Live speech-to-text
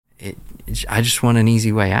I just want an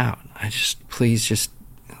easy way out. Please,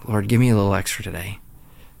 Lord, give me a little extra today.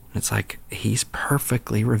 And it's like he's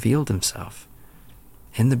perfectly revealed himself.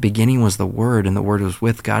 In the beginning was the Word, and the Word was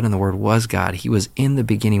with God, and the Word was God. He was in the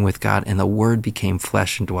beginning with God, and the Word became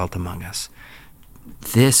flesh and dwelt among us.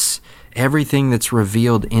 Everything that's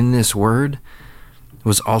revealed in this Word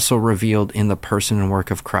was also revealed in the person and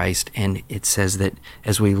work of Christ. And it says that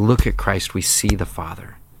as we look at Christ, we see the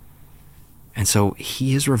Father. And so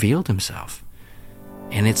he has revealed himself,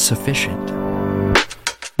 and it's sufficient.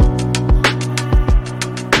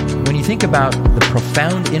 When you think about the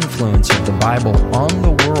profound influence of the Bible on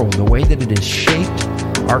the world, the way that it has shaped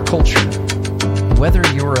our culture, whether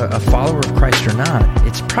you're a follower of Christ or not,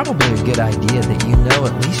 it's probably a good idea that you know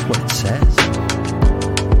at least what it says.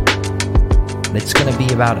 It's going to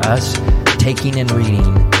be about us taking and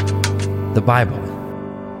reading the Bible.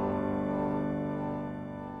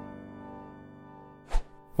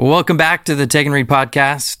 Welcome back to the Take and Read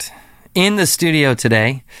podcast. In the studio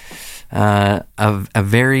today, a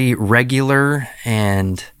very regular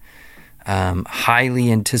and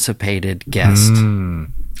highly anticipated guest. I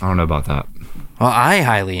don't know about that. Well, I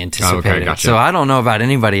highly anticipated gotcha. So I don't know about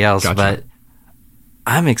anybody else, Gotcha. but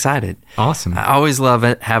I'm excited. Awesome. I always love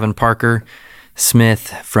it having Parker Smith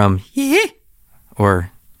from or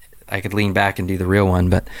I could lean back and do the real one,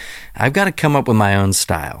 but I've got to come up with my own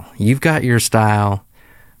style. You've got your style.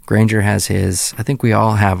 Granger has his. I think we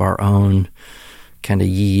all have our own kind of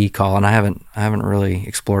yee call, and I haven't really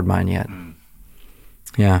explored mine yet.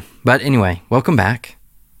 Yeah, but anyway, welcome back.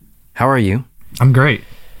 How are you? I'm great.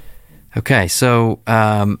 Okay, so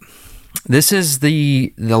this is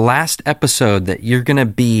the last episode that you're going to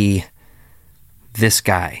be this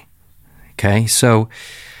guy. Okay, so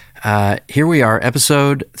here we are,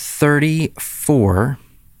 episode 34.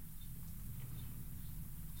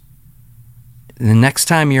 The next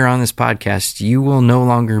time you're on this podcast, you will no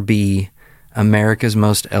longer be America's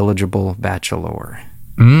most eligible bachelor.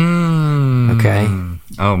 Okay?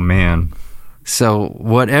 Oh, man. So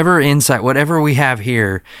whatever insight, whatever we have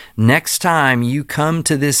here, next time you come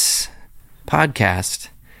to this podcast,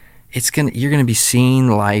 you're gonna be seeing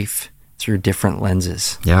life through different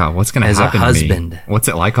lenses. Yeah, what's going to happen as a husband? to me? What's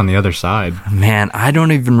it like on the other side? Man, I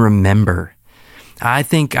don't even remember. I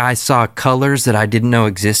think I saw colors that I didn't know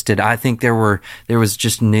existed. I think there was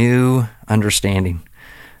just new understanding.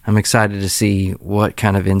 I'm excited to see what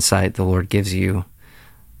kind of insight the Lord gives you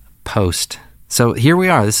post. So here we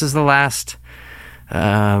are. This is the last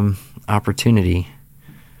opportunity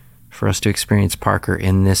for us to experience Parker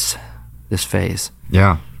in this phase.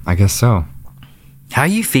 Yeah, I guess so. How are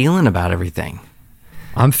you feeling about everything?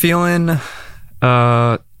 I'm feeling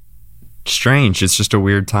strange. It's just a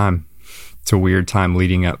weird time. It's a weird time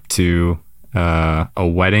leading up to a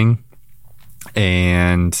wedding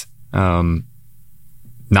and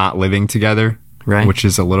not living together, Right. which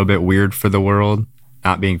is a little bit weird for the world.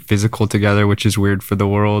 Not being physical together, which is weird for the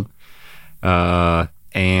world.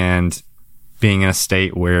 And being in a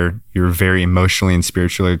state where you're very emotionally and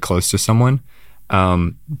spiritually close to someone.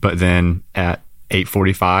 But then at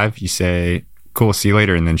 8:45, you say, cool, see you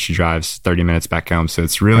later. And then she drives 30 minutes back home. So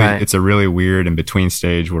it's really, Right. it's a really weird in between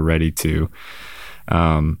stage. We're ready to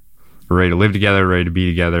live together, ready to be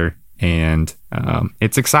together. And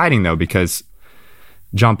it's exciting though, because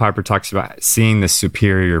John Piper talks about seeing the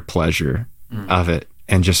superior pleasure of it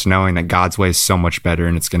and just knowing that God's way is so much better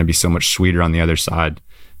and it's going to be so much sweeter on the other side.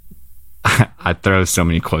 I throw so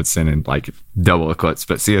many quotes in and like double the quotes,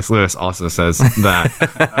 but C.S. Lewis also says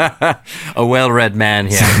that A well-read man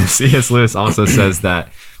here. C.S. Lewis also says that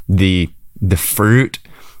the fruit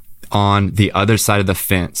on the other side of the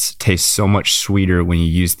fence tastes so much sweeter when you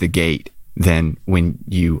use the gate than when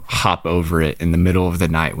you hop over it in the middle of the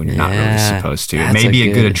night when you're not really supposed to. It may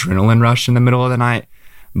be a good adrenaline rush in the middle of the night,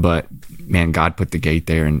 but man, God put the gate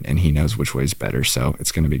there and he knows which way is better. So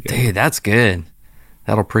it's going to be good. Dude, that's good.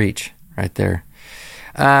 That'll preach right there.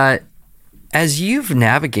 As you've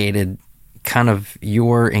navigated kind of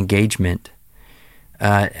your engagement,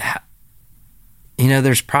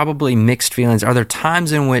 there's probably mixed feelings. Are there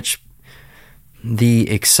times in which the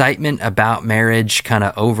excitement about marriage kind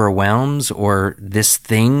of overwhelms, or this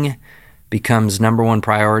thing becomes number one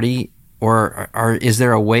priority? Or is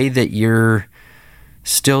there a way that you're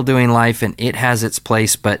still doing life and it has its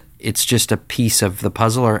place, but it's just a piece of the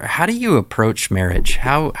puzzle? Or how do you approach marriage?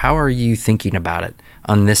 How are you thinking about it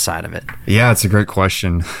on this side of it? Yeah, it's a great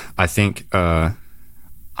question. I think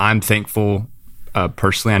I'm thankful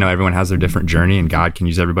personally. I know everyone has their different journey and God can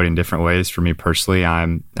use everybody in different ways. For me personally,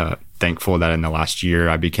 I'm thankful that in the last year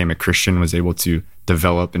I became a Christian, was able to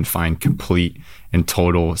develop and find complete and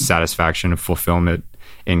total satisfaction and fulfillment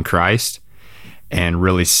in Christ and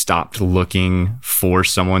really stopped looking for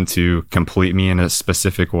someone to complete me in a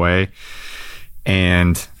specific way.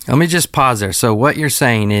 And let me just pause there. So what you're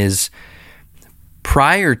saying is,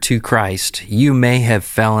 prior to Christ, you may have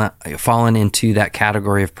fallen into that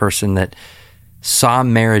category of person that saw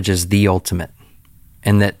marriage as the ultimate,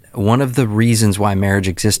 and that one of the reasons why marriage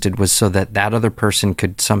existed was so that that other person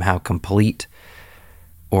could somehow complete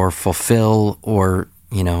or fulfill or,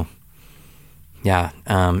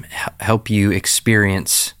 help you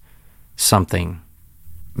experience something.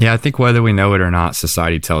 Yeah, I think whether we know it or not,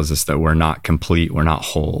 society tells us that we're not complete, we're not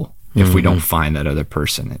whole if we don't find that other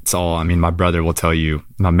person. It's all, my brother will tell you,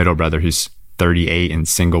 my middle brother who's 38 and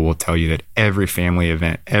single will tell you that every family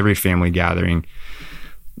event, every family gathering,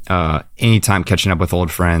 anytime catching up with old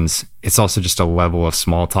friends, it's also just a level of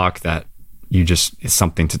small talk that it's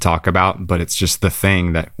something to talk about, but it's just the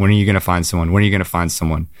thing that when are you going to find someone? When are you going to find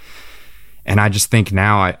someone? And I just think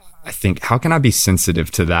now, I think, how can I be sensitive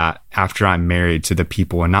to that after I'm married to the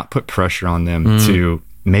people and not put pressure on them to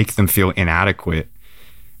make them feel inadequate?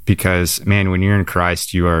 Because, man, when you're in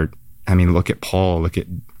Christ, you are, look at Paul, look at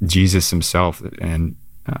Jesus himself, and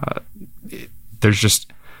there's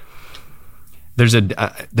just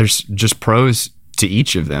pros to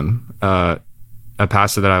each of them. A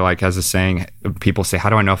pastor that I like has a saying, people say, how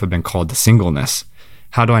do I know if I've been called to singleness?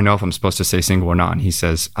 How do I know if I'm supposed to say single or not? And he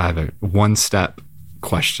says, I have a one-step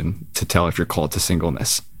question to tell if you're called to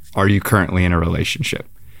singleness. Are you currently in a relationship?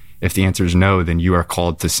 If the answer is no, then you are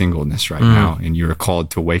called to singleness right now, and you are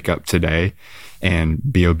called to wake up today and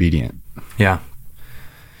be obedient. Yeah.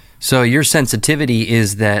 So your sensitivity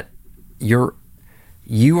is that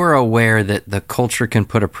you are aware that the culture can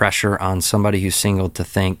put a pressure on somebody who's single to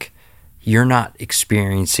think you're not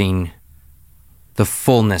experiencing the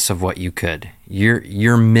fullness of what you could.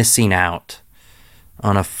 You're missing out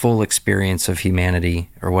on a full experience of humanity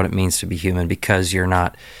or what it means to be human because you're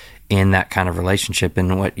not in that kind of relationship.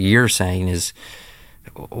 And what you're saying is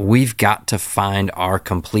we've got to find our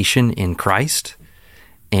completion in Christ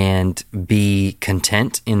and be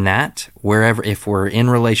content in that wherever, if we're in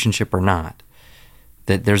relationship or not,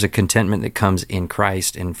 that there's a contentment that comes in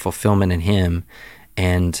Christ and fulfillment in Him.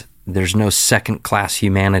 And there's no second-class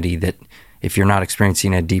humanity that if you're not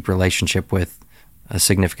experiencing a deep relationship with a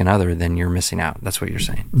significant other, then you're missing out. That's what you're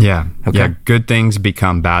saying. Yeah. Okay. Yeah. Good things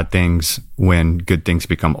become bad things when good things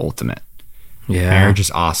become ultimate. Yeah. Marriage is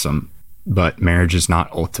awesome, but marriage is not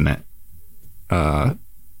ultimate. And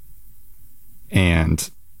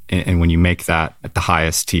when you make that at the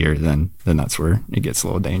highest tier, then that's where it gets a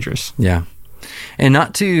little dangerous. Yeah. And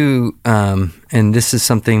not to, and this is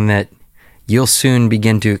something that you'll soon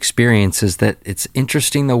begin to experience, is that it's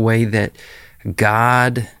interesting the way that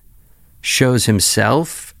God shows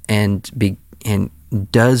Himself and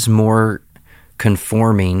does more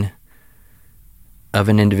conforming of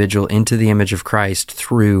an individual into the image of Christ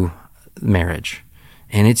through marriage.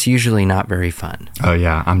 And it's usually not very fun. Oh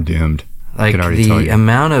yeah, I'm doomed. Like I can already tell the you.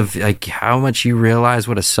 amount of how much you realize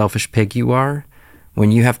what a selfish pig you are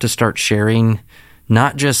when you have to start sharing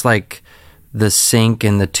not just like the sink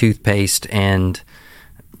and the toothpaste and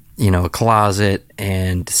a closet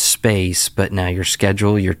and space, but now your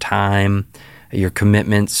schedule, your time, your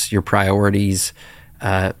commitments, your priorities,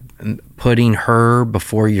 putting her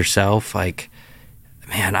before yourself. Like,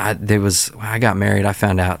 man, when I got married, I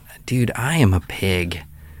found out, dude, I am a pig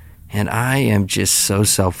and I am just so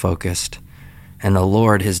self-focused, and the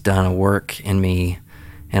Lord has done a work in me,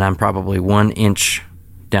 and I'm probably 1 inch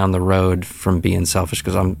down the road from being selfish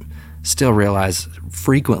because I'm still realize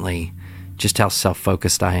frequently just how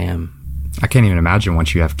self-focused I am. I can't even imagine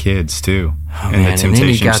once you have kids too. Oh, man. And then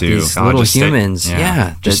you got these little humans.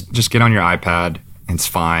 Just get on your iPad. It's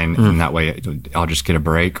fine. And that way I'll just get a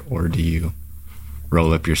break. Or do you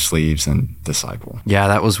roll up your sleeves and disciple? Yeah,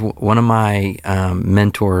 that was one of my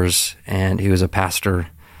mentors, and he was a pastor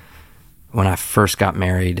when I first got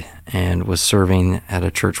married and was serving at a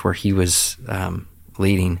church where he was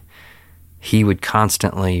leading. He would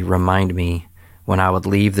constantly remind me when I would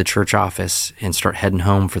leave the church office and start heading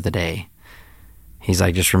home for the day. He's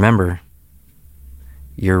like, just remember,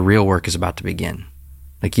 your real work is about to begin.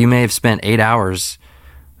 Like, you may have spent 8 hours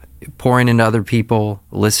pouring into other people,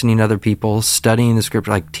 listening to other people, studying the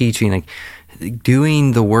scripture, like teaching, like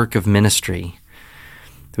doing the work of ministry.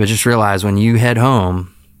 But just realize when you head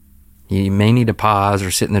home, you may need to pause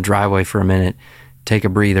or sit in the driveway for a minute, take a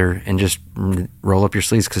breather, and just roll up your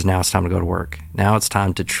sleeves, because now it's time to go to work. Now it's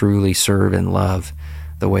time to truly serve and love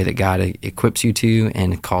the way that God equips you to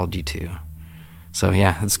and called you to. So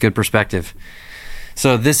yeah, that's good perspective.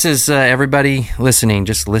 So this is everybody listening.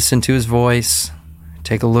 Just listen to His voice.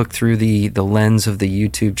 take a look through the lens of the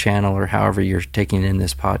YouTube channel or however you're taking in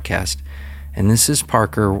this podcast. And this is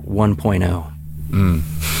Parker 1.0.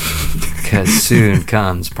 Because soon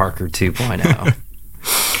comes Parker 2.0.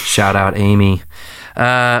 Shout out Amy.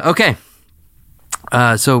 Okay.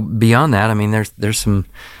 So beyond that, I mean, there's some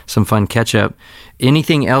fun catch up.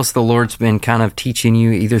 Anything else the Lord's been kind of teaching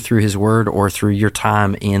you, either through His Word or through your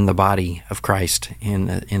time in the body of Christ in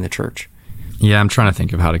the church? Yeah, I'm trying to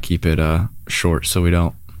think of how to keep it short so we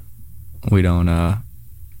don't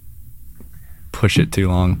push it too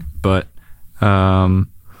long. But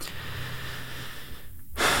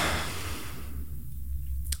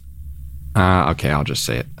okay, I'll just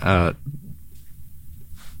say it.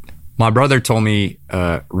 My brother told me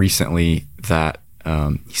recently that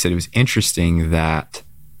he said it was interesting that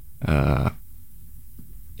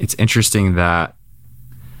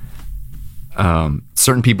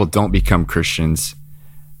certain people don't become Christians.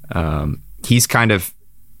 He's kind of,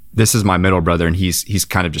 this is my middle brother, and he's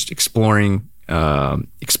kind of just exploring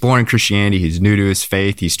Christianity. He's new to his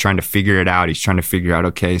faith. He's trying to figure it out. He's trying to figure out,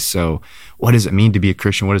 okay, so what does it mean to be a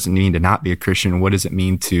Christian? What does it mean to not be a Christian? What does it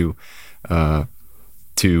mean to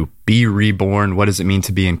be reborn? What does it mean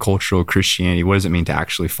to be in cultural Christianity? What does it mean to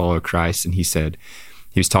actually follow Christ? And he said,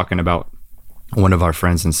 he was talking about one of our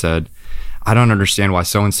friends and said, I don't understand why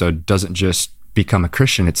so-and-so doesn't just become a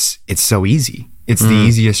Christian. It's so easy. It's the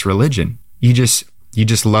easiest religion. You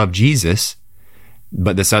just love Jesus.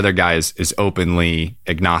 But this other guy is openly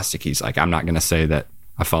agnostic. He's like, I'm not going to say that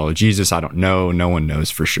I follow Jesus. I don't know. No one knows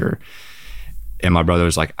for sure. And my brother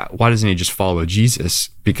was like, why doesn't he just follow Jesus?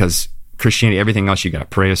 Because Christianity, everything else, you got to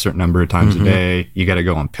pray a certain number of times a day. You got to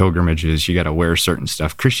go on pilgrimages. You got to wear certain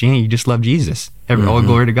stuff. Christianity, you just love Jesus. All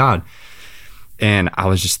glory to God. And I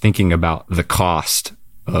was just thinking about the cost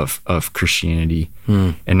of Christianity,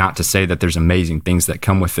 and not to say that there's amazing things that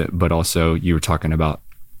come with it, but also you were talking about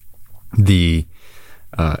the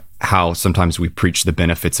how sometimes we preach the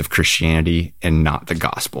benefits of Christianity and not the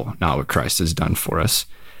gospel, not what Christ has done for us.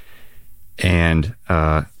 And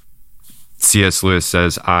C.S. Lewis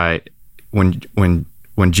says, when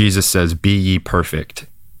Jesus says, "Be ye perfect,"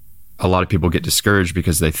 a lot of people get discouraged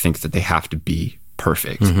because they think that they have to be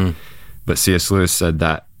perfect. But C.S. Lewis said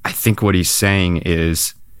that I think what he's saying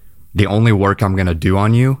is the only work I'm going to do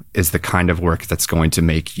on you is the kind of work that's going to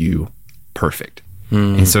make you perfect.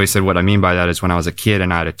 And so he said, what I mean by that is when I was a kid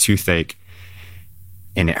and I had a toothache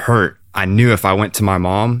and it hurt, I knew if I went to my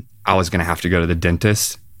mom, I was going to have to go to the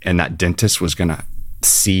dentist, and that dentist was going to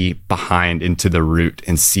see behind into the root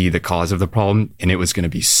and see the cause of the problem. And it was going to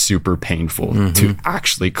be super painful to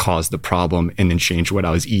actually cause the problem and then change what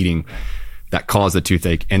I was eating that caused the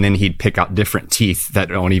toothache. And then he'd pick out different teeth that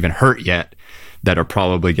don't even hurt yet that are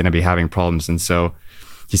probably going to be having problems. And so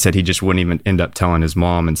he said he just wouldn't even end up telling his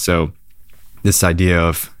mom. And so this idea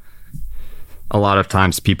of a lot of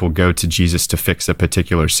times people go to Jesus to fix a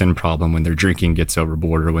particular sin problem when their drinking gets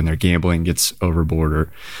overboard or when their gambling gets overboard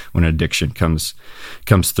or when addiction comes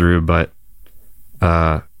through. But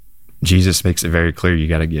Jesus makes it very clear, you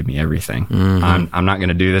got to give me everything. I'm not going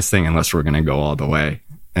to do this thing unless we're going to go all the way.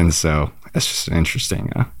 And so that's just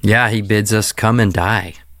interesting. Yeah, he bids us come and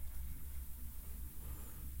die.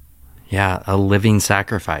 Yeah, a living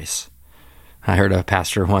sacrifice. I heard a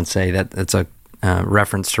pastor once say that it's a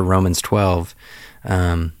reference to Romans 12,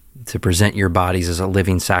 to present your bodies as a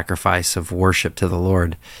living sacrifice of worship to the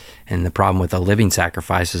Lord. And the problem with a living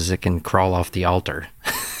sacrifice is it can crawl off the altar.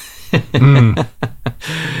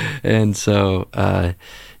 And so,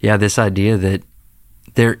 this idea that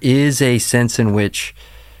there is a sense in which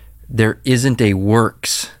there isn't a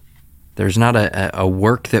works. There's not a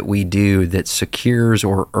work that we do that secures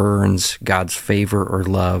or earns God's favor or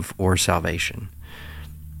love or salvation.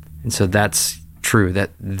 And so that's true,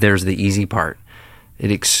 that there's the easy part.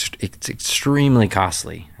 It's extremely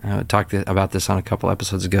costly. I talked about this on a couple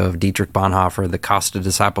episodes ago of Dietrich Bonhoeffer, The Cost of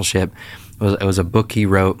Discipleship. It was a book he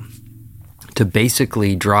wrote to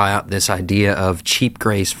basically draw out this idea of cheap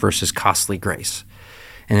grace versus costly grace.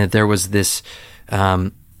 And that there was this,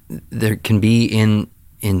 there can be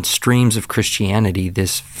in streams of Christianity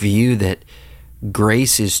this view that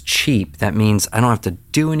grace is cheap. That means I don't have to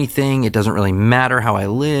do anything. It doesn't really matter how I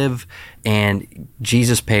live. And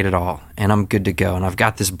Jesus paid it all. And I'm good to go. And I've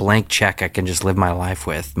got this blank check I can just live my life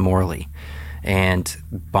with morally. And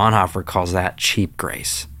Bonhoeffer calls that cheap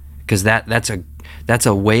grace. Because that's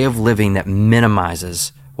a way of living that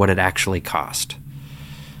minimizes what it actually cost.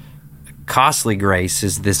 Costly grace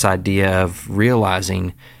is this idea of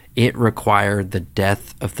realizing it required the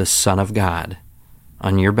death of the Son of God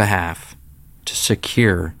on your behalf to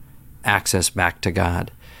secure access back to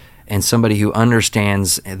God. and somebody who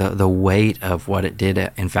understands the weight of what it did,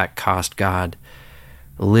 in fact, cost God,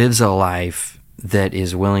 lives a life that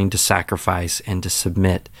is willing to sacrifice and to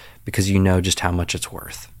submit because you know just how much it's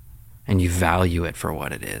worth and you value it for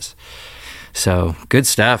what it is. So good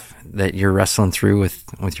stuff that you're wrestling through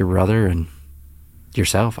with your brother and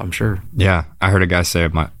yourself, I'm sure. Yeah, I heard a guy say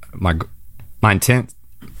my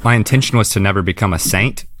intention was to never become a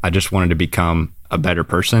saint. I just wanted to become a better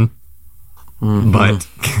person. Mm-hmm.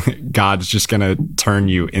 But God's just going to turn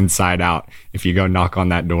you inside out. If you go knock on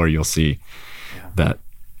that door, you'll see that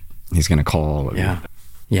he's going to call all of you.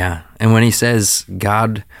 Yeah. And when he says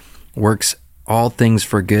God works all things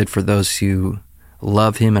for good for those who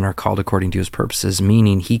love him and are called according to his purposes,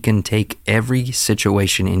 meaning he can take every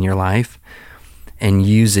situation in your life and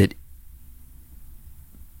use it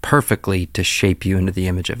perfectly to shape you into the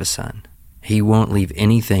image of his son. He won't leave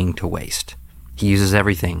anything to waste. He uses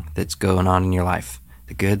everything that's going on in your life,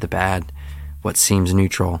 the good, the bad, what seems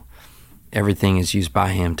neutral. Everything is used by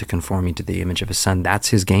him to conform you to the image of his son. That's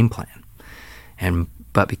his game plan.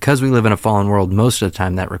 But because we live in a fallen world, most of the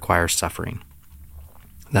time that requires suffering.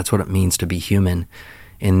 That's what it means to be human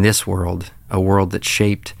in this world, a world that's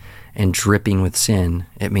shaped and dripping with sin.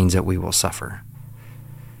 It means that we will suffer.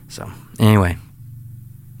 So anyway,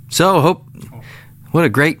 what a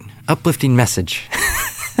great uplifting message.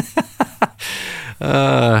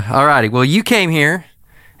 All righty. Well, you came here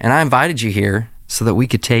and I invited you here so that we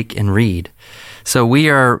could take and read. So we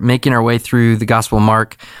are making our way through the Gospel of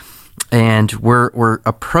Mark, and we're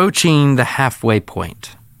approaching the halfway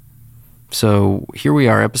point. So here we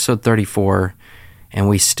are, episode 34, and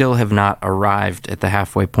we still have not arrived at the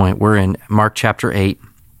halfway point. We're in Mark chapter 8,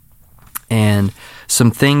 and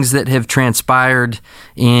some things that have transpired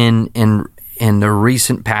in the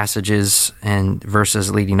recent passages and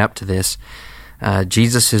verses leading up to this.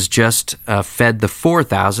 Jesus has just fed the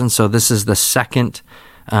 4,000, so this is the second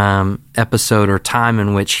episode or time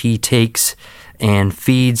in which he takes and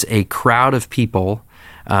feeds a crowd of people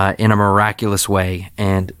in a miraculous way,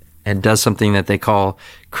 and does something that they call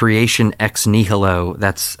creation ex nihilo.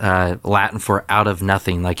 That's Latin for out of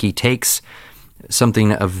nothing. Like he takes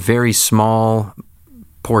something, a very small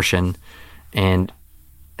portion, and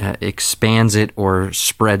expands it or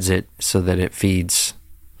spreads it so that it feeds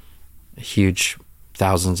huge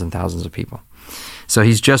thousands and thousands of people. So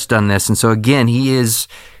he's just done this, and so again he is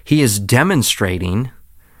demonstrating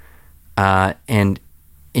and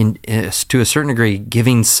to a certain degree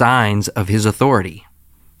giving signs of his authority.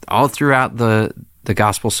 All throughout the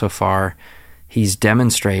gospel so far, he's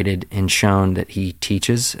demonstrated and shown that he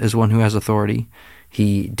teaches as one who has authority.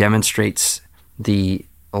 He demonstrates the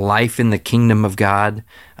life in the kingdom of God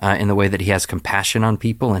in the way that he has compassion on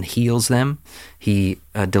people and heals them. He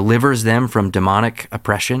delivers them from demonic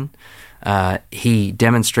oppression. He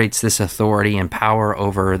demonstrates this authority and power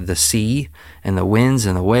over the sea and the winds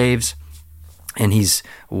and the waves. And he's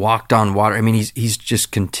walked on water. I mean, he's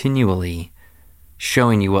just continually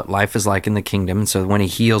showing you what life is like in the kingdom. And so when he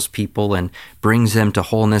heals people and brings them to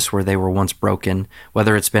wholeness where they were once broken,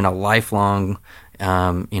 whether it's been a lifelong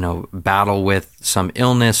battle with some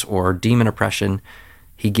illness or demon oppression,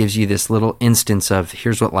 he gives you this little instance of,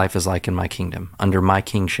 here's what life is like in my kingdom. Under my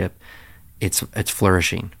kingship, it's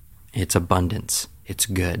flourishing, it's abundance, it's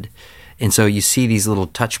good. And so you see these little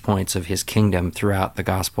touch points of his kingdom throughout the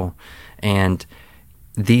gospel. And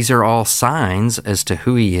these are all signs as to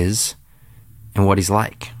who he is and what he's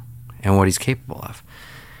like and what he's capable of.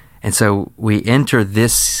 And so we enter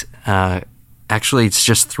this, actually it's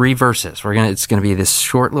just 3 verses. It's going to be this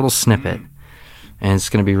short little snippet, and it's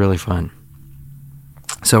going to be really fun.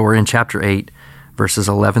 So we're in chapter 8, verses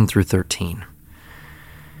 11 through 13.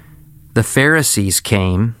 The Pharisees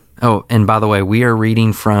came. Oh, and by the way, we are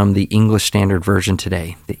reading from the English Standard Version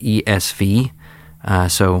today, the ESV.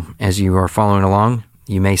 So as you are following along,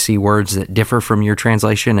 you may see words that differ from your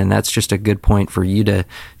translation, and that's just a good point for you to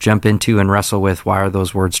jump into and wrestle with. Why are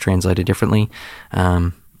those words translated differently?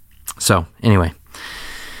 So anyway,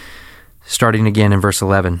 starting again in verse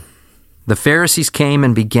 11. The Pharisees came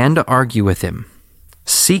and began to argue with him,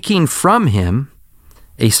 seeking from him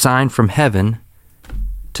a sign from heaven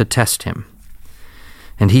to test him.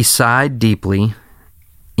 And he sighed deeply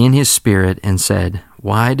in his spirit and said,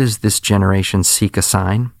 "Why does this generation seek a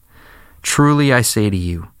sign? Truly I say to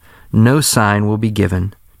you, no sign will be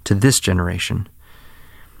given to this generation."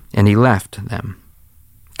 And he left them,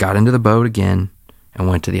 got into the boat again, and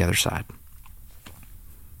went to the other side.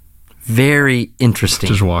 Very interesting.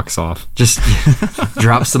 Just walks off. Just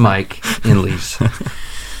drops the mic and leaves.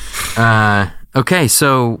 Okay,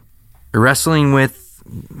 so wrestling with,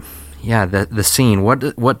 the scene.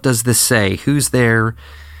 What does this say? Who's there?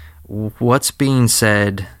 what's being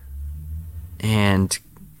said and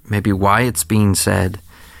maybe why it's being said.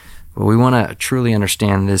 But we want to truly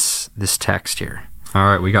understand this text here. All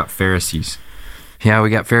right, we got Pharisees. Yeah, we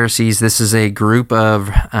got Pharisees. This is a group of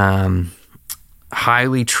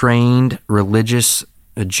highly trained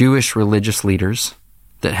Jewish religious leaders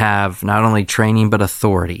that have not only training but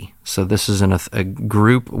authority. So this is a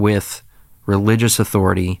group with religious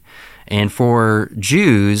authority. And for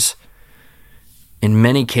Jews, in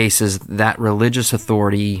many cases, that religious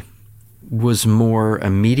authority was more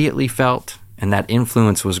immediately felt, and that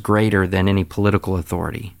influence was greater than any political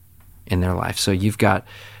authority in their life. So you've got,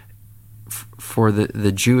 for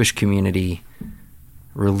the Jewish community,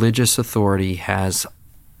 religious authority has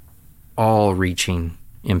all-reaching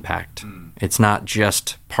impact. It's not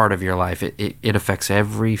just part of your life. It affects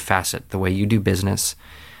every facet, the way you do business,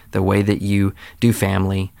 the way that you do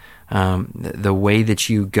family, the way that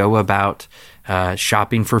you go about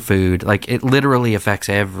shopping for food. Like, it literally affects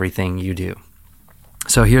everything you do.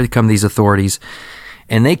 So here come these authorities,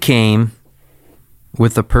 and they came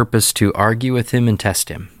with the purpose to argue with him and test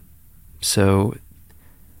him. So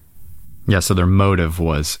their motive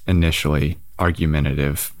was initially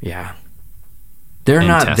argumentative. Yeah. They're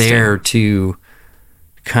not testing. there to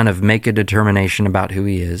kind of make a determination about who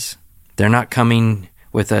he is. They're not coming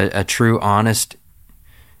with a true, honest,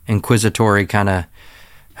 inquisitory kind of,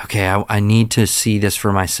 okay, I need to see this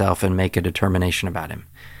for myself and make a determination about him.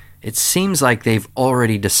 It seems like they've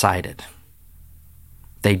already decided.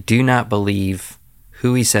 They do not believe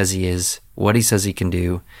who he says he is, what he says he can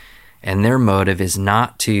do, and their motive is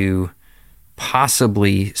not to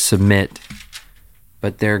possibly submit,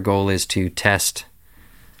 but their goal is to test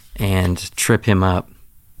and trip him up.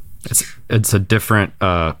 It's a different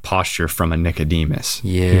posture from a Nicodemus who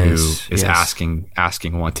is asking,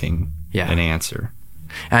 wanting an answer.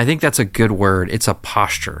 And I think that's a good word. It's a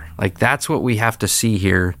posture. Like, that's what we have to see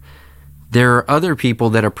here. There are other people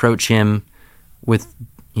that approach him with,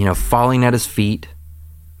 falling at his feet,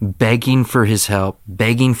 begging for his help,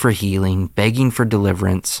 begging for healing, begging for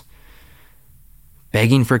deliverance,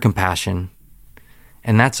 begging for compassion.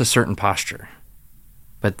 And that's a certain posture.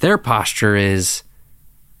 But their posture is,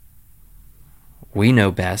 we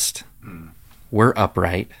know best. We're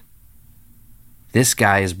upright. This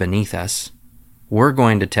guy is beneath us. We're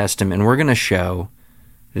going to test him, and we're going to show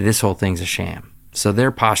that this whole thing's a sham. So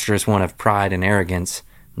their posture is one of pride and arrogance,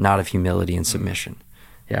 not of humility and submission.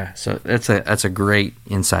 Yeah, so that's a great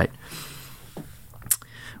insight.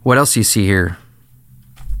 What else do you see here?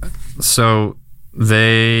 So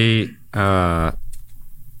they,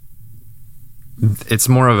 it's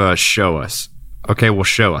more of a show us. Okay, well,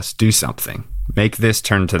 show us. Do something. Make this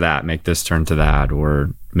turn to that. Make this turn to that,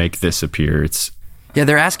 or make this appear.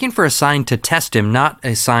 They're asking for a sign to test him, not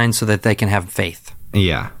a sign so that they can have faith.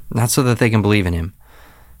 Yeah. Not so that they can believe in him.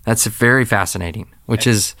 That's very fascinating, which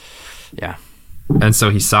is, yeah. And so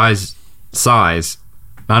he sighs.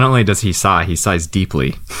 Not only does he sigh, he sighs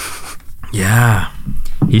deeply. Yeah.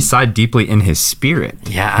 He sighed deeply in his spirit.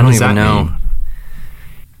 Yeah, I don't even know.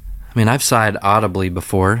 I mean, I've sighed audibly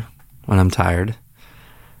before when I'm tired.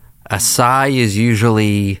 A sigh is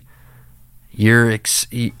usually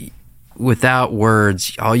without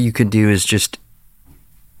words, all you can do is just,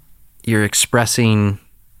 you're expressing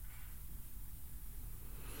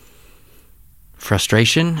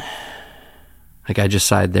frustration. Like, I just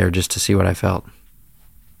sighed there just to see what I felt.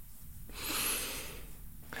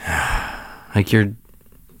 Like, you're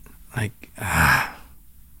like, all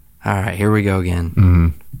right, here we go again. Mm-hmm.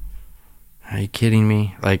 Are you kidding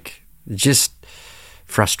me? Like, just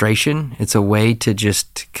frustration. It's a way to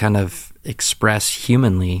just kind of express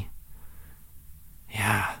humanly.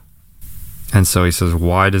 Yeah. And so he says,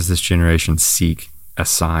 why does this generation seek a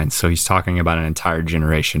sign? So he's talking about an entire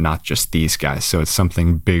generation, not just these guys. So it's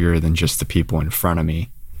something bigger than just the people in front of me.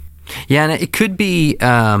 Yeah, and it could be,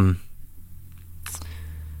 there's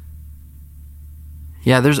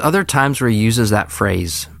other times where he uses that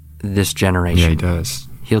phrase, this generation. Yeah, he does.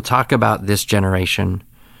 He'll talk about this generation,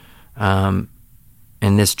 and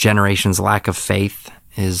this generation's lack of faith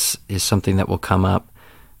is something that will come up.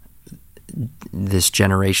 This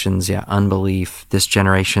generation's unbelief, this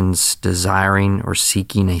generation's desiring or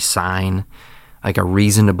seeking a sign, like a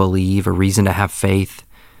reason to believe, a reason to have faith.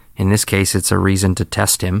 In this case, it's a reason to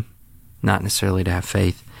test him, not necessarily to have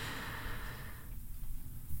faith.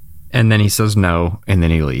 And then he says no, and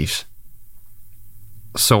then he leaves.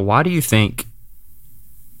 So why do you think,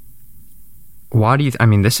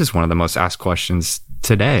 this is one of the most asked questions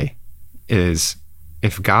today, is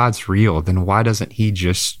if God's real, then why doesn't he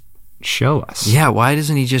just show us? Yeah, why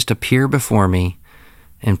doesn't he just appear before me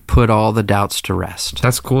and put all the doubts to rest.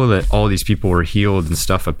 That's cool that all these people were healed and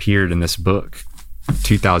stuff appeared in this book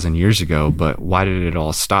 2,000 years ago, but why did it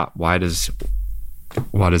all stop? Why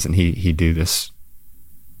doesn't he do this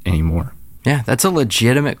anymore? Yeah, that's a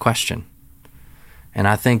legitimate question. And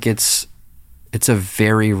I think it's a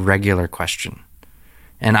very regular question.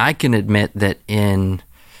 And I can admit that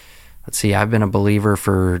I've been a believer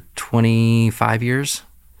for 25 years.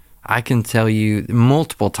 I can tell you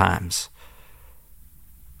multiple times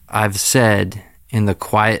I've said in the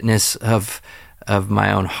quietness of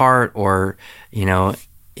my own heart, or,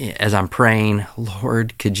 as I'm praying,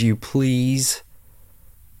 Lord, could you please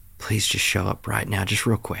just show up right now, just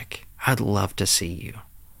real quick. I'd love to see you.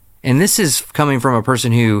 And this is coming from a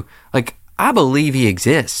person who, I believe he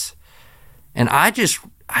exists. And I just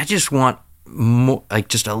want more,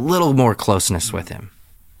 just a little more closeness with him.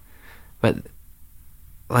 But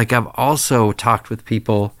I've also talked with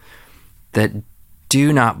people that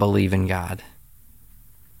do not believe in God.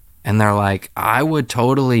 And they're like, I would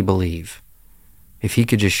totally believe if he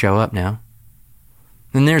could just show up now.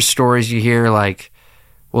 And there's stories you hear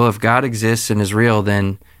well, if God exists and is real,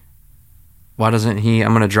 then why doesn't I'm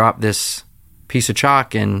going to drop this piece of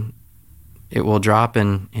chalk and it will drop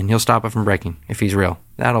and he'll stop it from breaking if he's real.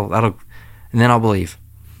 That'll, and then I'll believe.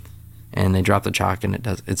 And they drop the chalk and it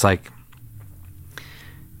does. It's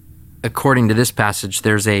according to this passage,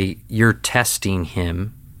 you're testing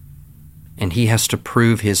him, and he has to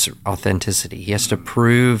prove his authenticity. He has to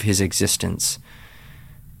prove his existence.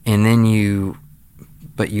 And then you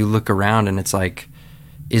look around and it's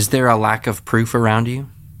is there a lack of proof around you?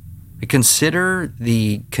 Consider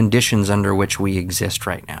the conditions under which we exist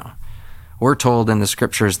right now. We're told in the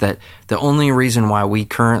scriptures that the only reason why we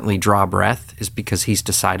currently draw breath is because he's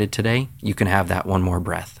decided today you can have that one more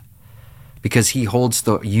breath. Because he holds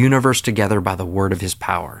the universe together by the word of his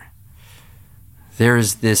power. There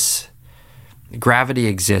is this gravity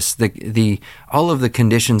exists. All of the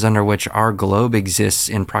conditions under which our globe exists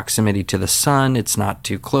in proximity to the sun. It's not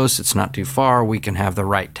too close. It's not too far. We can have the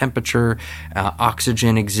right temperature.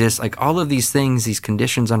 Oxygen exists. All of these things, these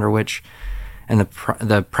conditions under which, and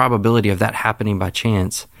the probability of that happening by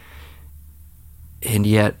chance. And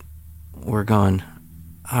yet we're going,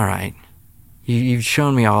 all right, you've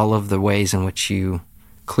shown me all of the ways in which you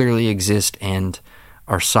clearly exist and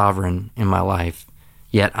are sovereign in my life.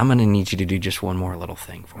 Yet I'm going to need you to do just one more little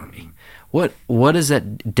thing for me. What does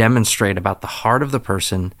that demonstrate about the heart of the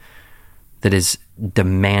person that is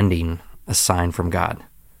demanding a sign from God?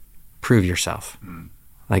 Prove yourself.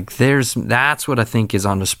 That's what I think is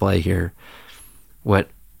on display here. What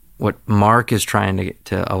Mark is trying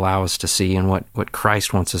to allow us to see, and what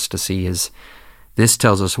Christ wants us to see, is this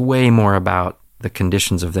tells us way more about the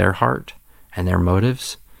conditions of their heart and their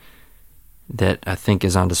motives that I think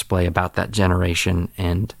is on display about that generation.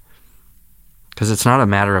 And because it's not a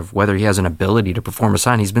matter of whether he has an ability to perform a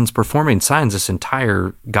sign. He's been performing signs this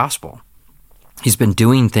entire gospel. He's been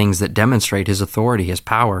doing things that demonstrate his authority, his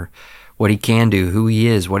power, what he can do, who he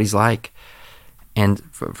is, what he's like. And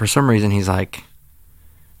for some reason, he's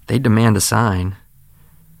they demand a sign.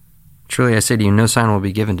 Truly, I say to you, no sign will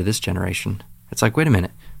be given to this generation. It's wait a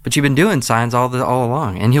minute, but you've been doing signs all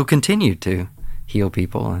along, and he'll continue to heal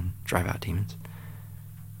people and drive out demons.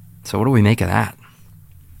 So what do we make of that?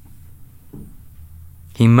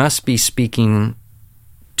 He must be speaking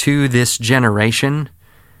to this generation,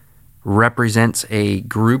 represents a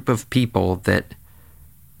group of people that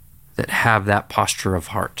have that posture of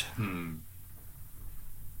heart.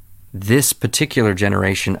 This particular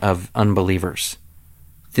generation of unbelievers,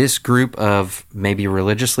 this group of maybe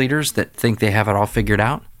religious leaders that think they have it all figured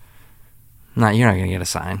out, you're not going to get a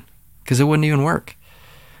sign, because it wouldn't even work.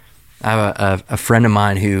 I have a friend of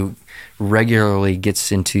mine who regularly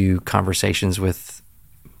gets into conversations with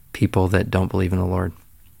people that don't believe in the Lord.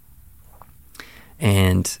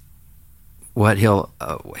 And what he'll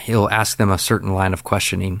ask them a certain line of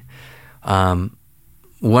questioning. One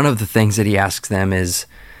of the things that he asks them is,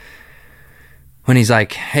 when he's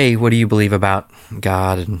hey, what do you believe about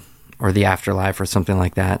God or the afterlife or something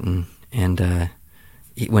like that? And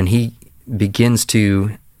when he begins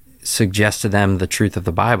to suggest to them the truth of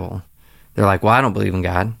the Bible, they're well, I don't believe in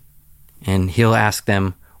God. And he'll ask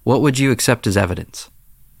them, what would you accept as evidence?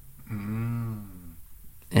 And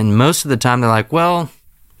most of the time they're well,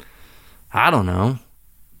 I don't know.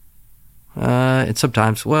 And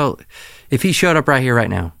sometimes, well, if he showed up right here, right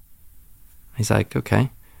now. He's okay.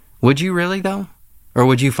 Would you really, though? Or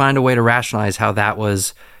would you find a way to rationalize how that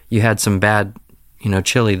was, you had some bad,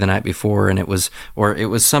 chili the night before, and it was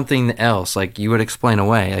something else, you would explain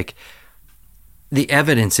away. The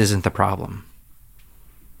evidence isn't the problem.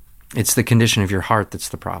 It's the condition of your heart that's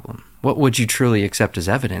the problem. What would you truly accept as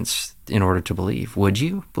evidence in order to believe? Would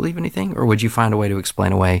you believe anything, or would you find a way to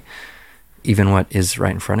explain away even what is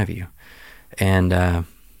right in front of you? And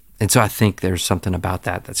so I think there's something about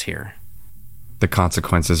that that's here. The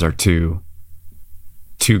consequences are too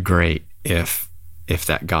great if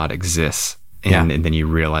that God exists. And then you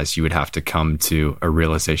realize you would have to come to a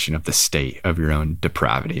realization of the state of your own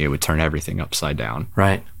depravity. It would turn everything upside down.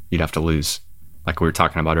 Right. You'd have to lose, like we were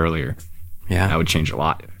talking about earlier. Yeah. That would change a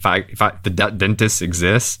lot. If the dentist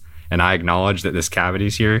exists and I acknowledge that this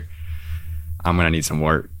cavity's here, I'm going to need some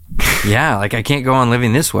work. Yeah. Like, I can't go on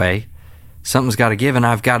living this way. Something's got to give, and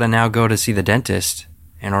I've got to now go to see the dentist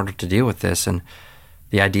in order to deal with this. And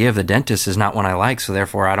the idea of the dentist is not one I like, so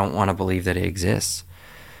therefore I don't want to believe that he exists.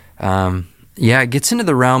 It gets into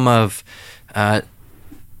the realm of kind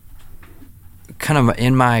of,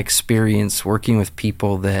 in my experience, working with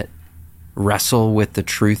people that wrestle with the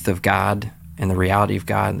truth of God and the reality of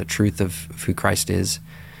God and the truth of who Christ is.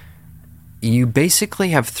 You basically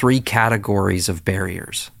have three categories of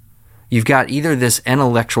barriers. You've got either this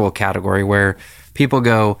intellectual category where people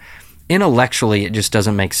go, intellectually it just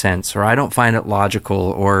doesn't make sense, or I don't find it logical,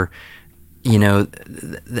 or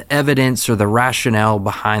the evidence or the rationale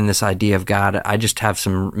behind this idea of God, I just have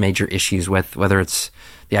some major issues with, whether it's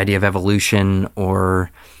the idea of evolution or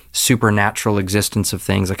supernatural existence of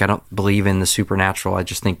things. Like, I don't believe in the supernatural. I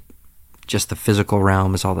just think just the physical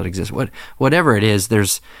realm is all that exists. Whatever it is,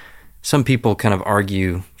 there's some people kind of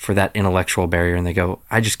argue for that intellectual barrier, and they go,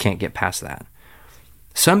 I just can't get past that.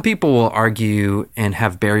 Some people will argue and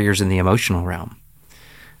have barriers in the emotional realm.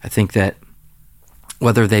 I think that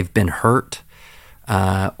whether they've been hurt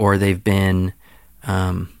or they've been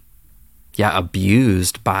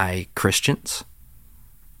abused by Christians,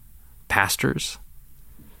 pastors,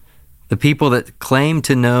 the people that claim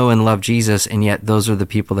to know and love Jesus, and yet those are the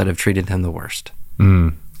people that have treated them the worst.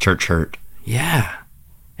 Church hurt. Yeah.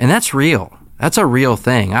 And that's real. That's a real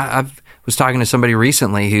thing. I was talking to somebody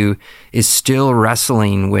recently who is still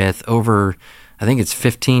wrestling with over, I think it's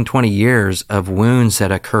 15, 20 years of wounds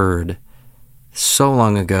that occurred so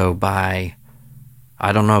long ago by,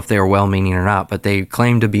 I don't know if they were well-meaning or not, but they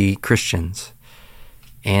claimed to be Christians,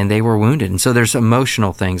 and they were wounded. And so there's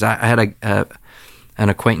emotional things. I had an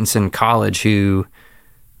acquaintance in college who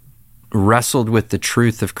wrestled with the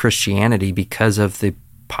truth of Christianity because of the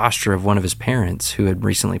posture of one of his parents who had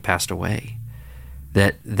recently passed away.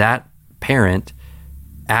 That parent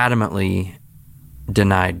adamantly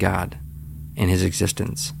denied God and his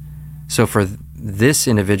existence. So for this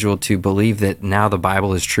individual to believe that now the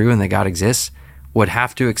Bible is true and that God exists would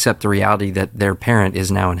have to accept the reality that their parent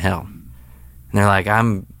is now in hell. And they're like,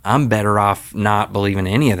 I'm better off not believing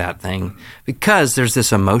any of that thing, because there's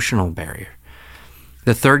this emotional barrier.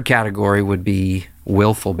 The third category would be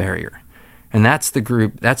willful barrier. And that's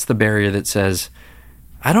the barrier that says,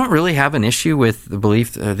 I don't really have an issue with the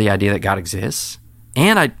belief or the idea that God exists.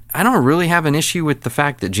 And I don't really have an issue with the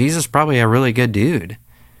fact that Jesus is probably a really good dude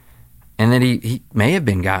and that he may have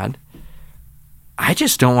been God. I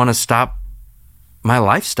just don't want to stop my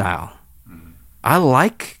lifestyle. I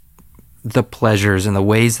like the pleasures and the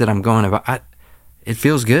ways that I'm going about. It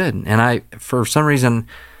feels good. And for some reason,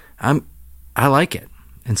 I like it.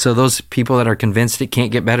 And so those people that are convinced it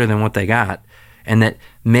can't get better than what they got, and that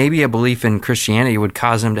maybe a belief in Christianity would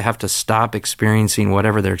cause them to have to stop experiencing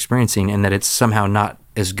whatever they're experiencing, and that it's somehow not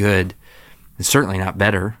as good, and certainly not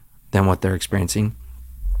better than what they're experiencing.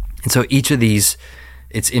 And so each of these,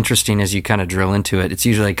 it's interesting as you kind of drill into it. It's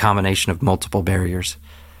usually a combination of multiple barriers.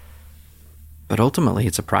 But ultimately,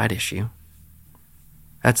 it's a pride issue.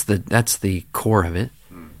 That's the core of it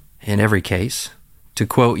in every case. To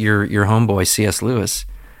quote your homeboy, C.S. Lewis,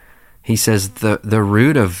 he says the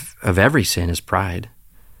root of every sin is pride.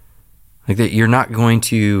 Like, that you're not going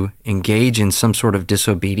to engage in some sort of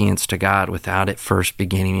disobedience to God without it first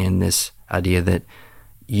beginning in this idea that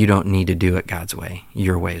you don't need to do it God's way.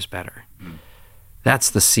 Your way is better. That's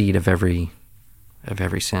the seed of every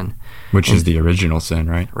sin. Which is the original sin,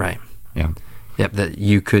 right? Right. Yeah. Yep, that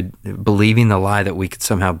you could, believing the lie that we could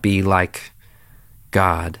somehow be like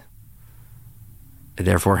God,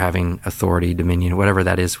 therefore having authority, dominion, whatever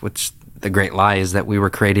that is, which the great lie is that we were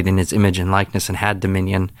created in his image and likeness and had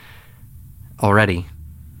dominion already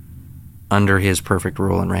under his perfect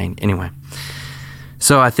rule and reign. Anyway,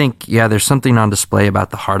 so I think, there's something on display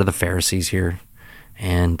about the heart of the Pharisees here.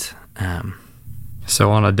 And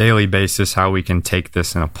so on a daily basis, how we can take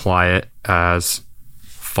this and apply it as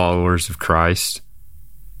followers of Christ,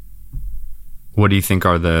 what do you think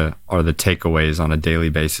are the takeaways on a daily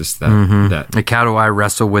basis that like, how do I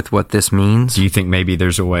wrestle with what this means? Do you think maybe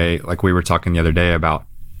there's a way, like we were talking the other day about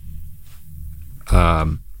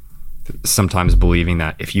sometimes believing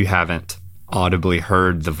that if you haven't audibly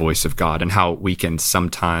heard the voice of God, and how we can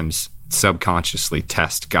sometimes subconsciously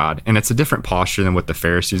test God. And it's a different posture than what the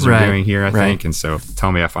Pharisees are doing here, I think. And so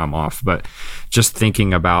tell me if I'm off. But just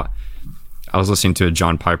thinking about, I was listening to a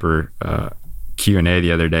John Piper Q&A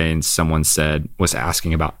the other day, and someone was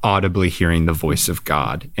asking about audibly hearing the voice of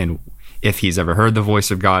God, and if he's ever heard the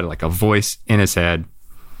voice of God, like a voice in his head.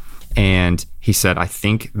 And he said, I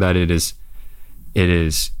think that it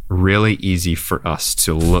is really easy for us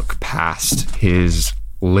to look past his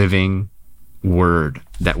living word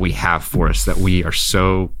that we have for us, that we are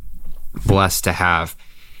so blessed to have,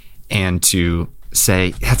 and to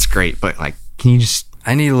say, that's great, but like,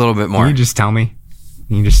 I need a little bit more. Can you just tell me?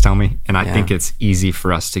 And I think it's easy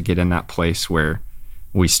for us to get in that place where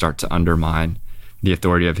we start to undermine the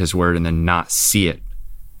authority of his word and then not see it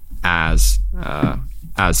as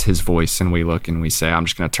his voice. And we look and we say, I'm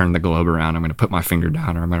just going to turn the globe around. I'm going to put my finger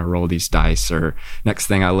down, or I'm going to roll these dice, or next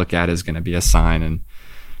thing I look at is going to be a sign. And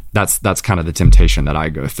that's kind of the temptation that I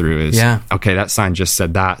go through is, okay, that sign just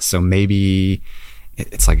said that. So maybe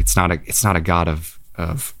it's like, it's not a God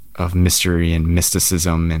of mystery and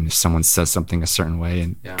mysticism, and if someone says something a certain way,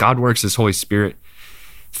 and God works his Holy Spirit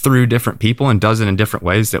through different people and does it in different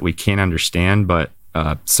ways that we can't understand. But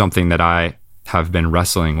something that I have been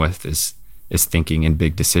wrestling with is thinking in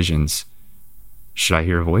big decisions. Should I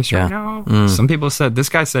hear a voice right now? Some people said, this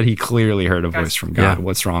guy said he clearly heard a voice from God.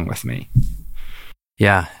 What's wrong with me?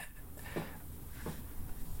 Yeah.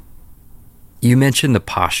 You mentioned the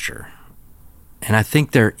posture. And I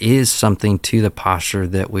think there is something to the posture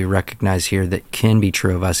that we recognize here that can be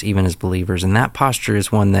true of us even as believers. And that posture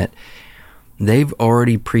is one that they've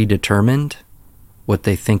already predetermined what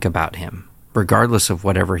they think about him, regardless of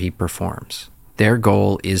whatever he performs. Their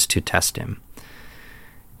goal is to test him.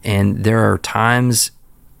 And there are times,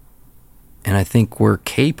 and I think we're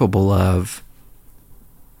capable of,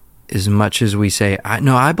 as much as we say,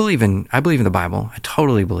 I believe in the Bible. I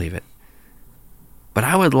totally believe it. But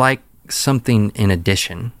I would like something in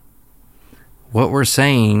addition. What we're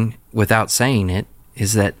saying without saying it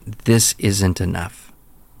is that this isn't enough.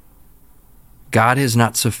 God has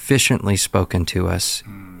not sufficiently spoken to us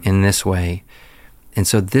in this way, and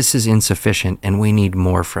so this is insufficient, and we need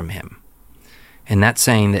more from him. And that's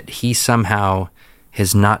saying that he somehow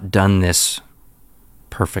has not done this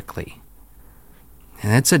perfectly.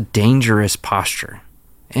 And that's a dangerous posture,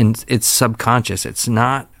 and it's subconscious.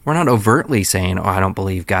 We're not overtly saying, I don't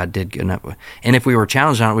believe God did good enough. And if we were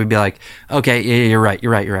challenged on it, we'd be like, okay, yeah, you're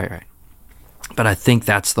right. But I think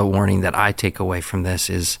that's the warning that I take away from this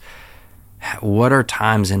is, what are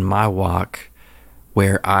times in my walk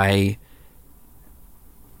where I,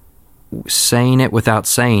 saying it without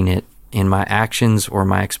saying it, in my actions or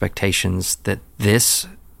my expectations, that this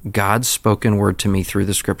God's spoken word to me through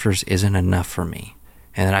the scriptures isn't enough for me,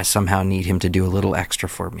 and that I somehow need him to do a little extra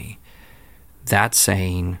for me. That's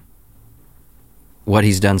saying what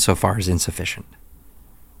he's done so far is insufficient.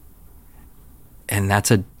 And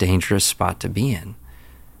that's a dangerous spot to be in,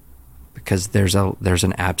 because there's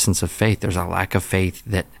an absence of faith. There's a lack of faith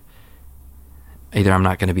that either I'm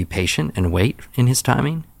not going to be patient and wait in his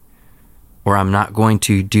timing, or I'm not going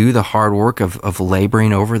to do the hard work of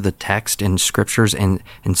laboring over the text and scriptures and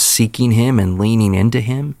seeking him and leaning into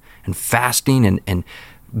him and fasting and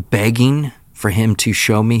begging for him to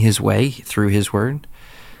show me his way through his word.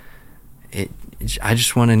 I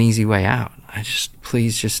just want an easy way out.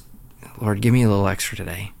 Please, Lord, give me a little extra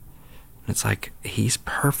today. And it's like, he's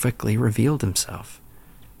perfectly revealed himself.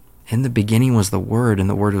 In the beginning was the Word, and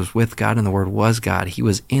the Word was with God, and the Word was God. He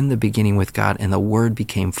was in the beginning with God, and the Word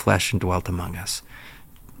became flesh and dwelt among us.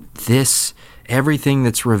 Everything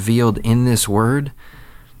that's revealed in this Word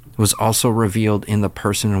was also revealed in the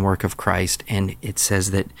person and work of Christ. And it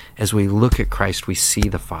says that as we look at Christ, we see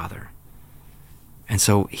the Father. And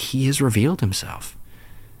so he has revealed himself,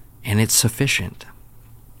 and it's sufficient.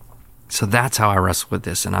 So that's how I wrestle with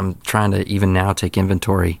this. And I'm trying to even now take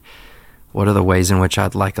inventory. What are the ways in which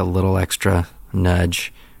I'd like a little extra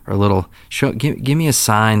nudge, or a little give me a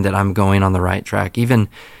sign that I'm going on the right track, even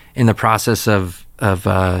in the process of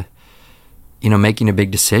making a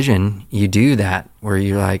big decision. You do that where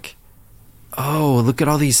you're like, oh, look at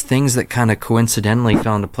all these things that kind of coincidentally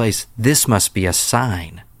fell into place. This must be a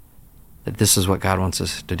sign that this is what God wants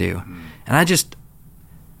us to do. And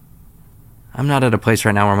I'm not at a place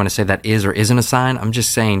right now where I'm going to say that is or isn't a sign. I'm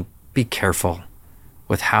just saying, be careful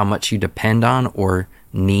with how much you depend on or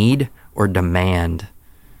need or demand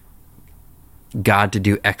God to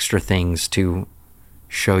do extra things to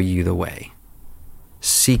show you the way.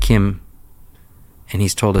 Seek him, and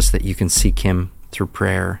he's told us that you can seek him through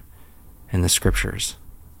prayer in the scriptures.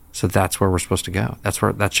 So that's where we're supposed to go.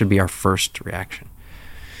 That should be our first reaction.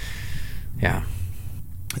 Yeah.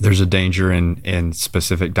 There's a danger in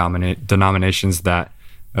specific denominations that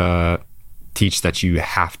teach that you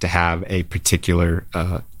have to have a particular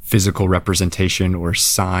physical representation or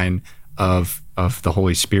sign of the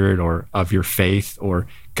Holy Spirit or of your faith, or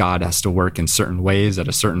God has to work in certain ways at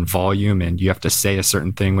a certain volume, and you have to say a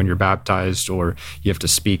certain thing when you're baptized, or you have to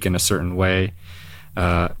speak in a certain way.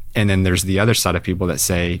 And then there's the other side of people that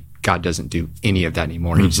say God doesn't do any of that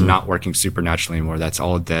anymore. Mm-hmm. He's not working supernaturally anymore. That's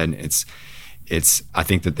all dead. It's. I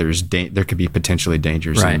think that there could be potentially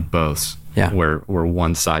dangers in both. Yeah. Where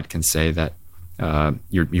one side can say that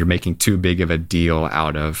you're making too big of a deal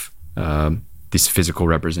out of these physical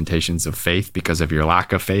representations of faith because of your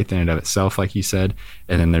lack of faith in and of itself, like you said.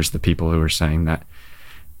 And then there's the people who are saying that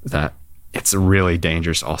it's really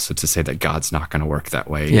dangerous also to say that God's not going to work that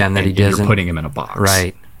way. Yeah, and that he doesn't. You're putting him in a box.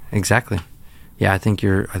 Right. Exactly. Yeah, I think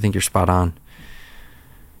you're spot on.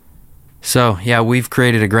 So, yeah, we've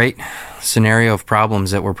created a great scenario of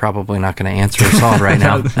problems that we're probably not going to answer or solve right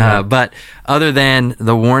now. But other than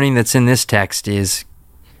the warning that's in this text is,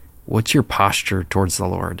 what's your posture towards the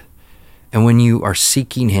Lord? And when you are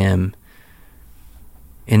seeking him,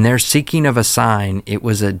 in their seeking of a sign, it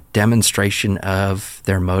was a demonstration of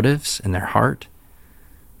their motives and their heart.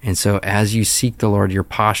 And so as you seek the Lord, your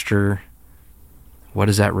posture, what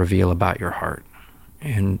does that reveal about your heart?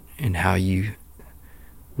 And how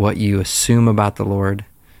what you assume about the Lord,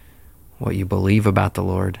 what you believe about the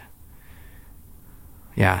Lord.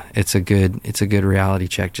 Yeah, it's a good reality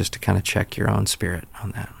check just to kind of check your own spirit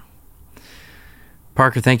on that.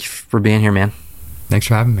 Parker, thank you for being here, man. Thanks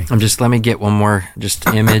for having me. Let me get one more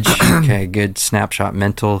image. Okay, good snapshot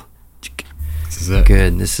mental. This is it.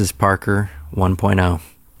 Good. This is Parker 1.0.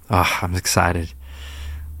 Oh, I'm excited.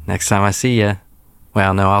 Next time I see you,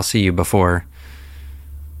 well, no, I'll see you before.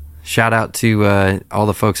 Shout out to all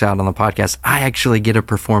the folks out on the podcast. I actually get to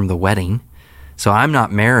perform the wedding. So I'm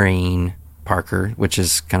not marrying Parker, which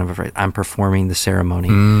is kind of I'm performing the ceremony.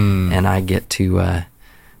 And I get to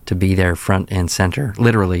be there front and center,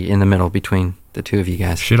 literally in the middle between the two of you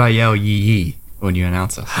guys. Should I yell yee when you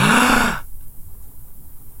announce us? I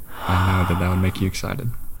know that would make you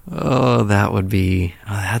excited. Oh,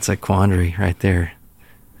 that's a quandary right there.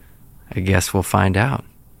 I guess we'll find out.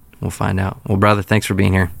 Well, brother, thanks for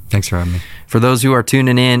being here. Thanks for having me. For those who are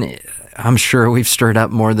tuning in, I'm sure we've stirred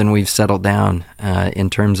up more than we've settled down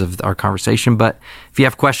in terms of our conversation. But if you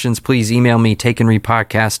have questions, please email me,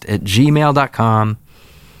 takeandreadpodcast@gmail.com.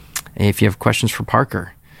 If you have questions for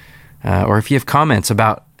Parker, or if you have comments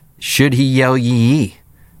about should he yell yee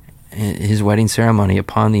his wedding ceremony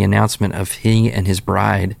upon the announcement of he and his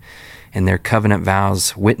bride and their covenant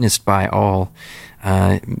vows witnessed by all,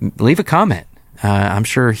 leave a comment. I'm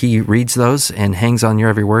sure he reads those and hangs on your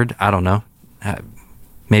every word. I don't know.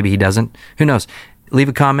 Maybe he doesn't. Who knows? Leave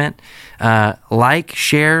a comment. Like,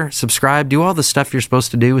 share, subscribe. Do all the stuff you're supposed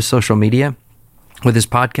to do with social media with this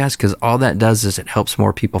podcast, because all that does is it helps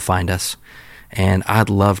more people find us. And I'd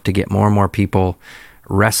love to get more and more people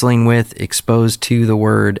wrestling with, exposed to the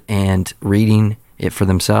word, and reading it for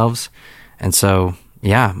themselves. And so,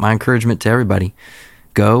 yeah, my encouragement to everybody,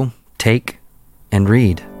 go, take, and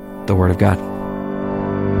read the Word of God.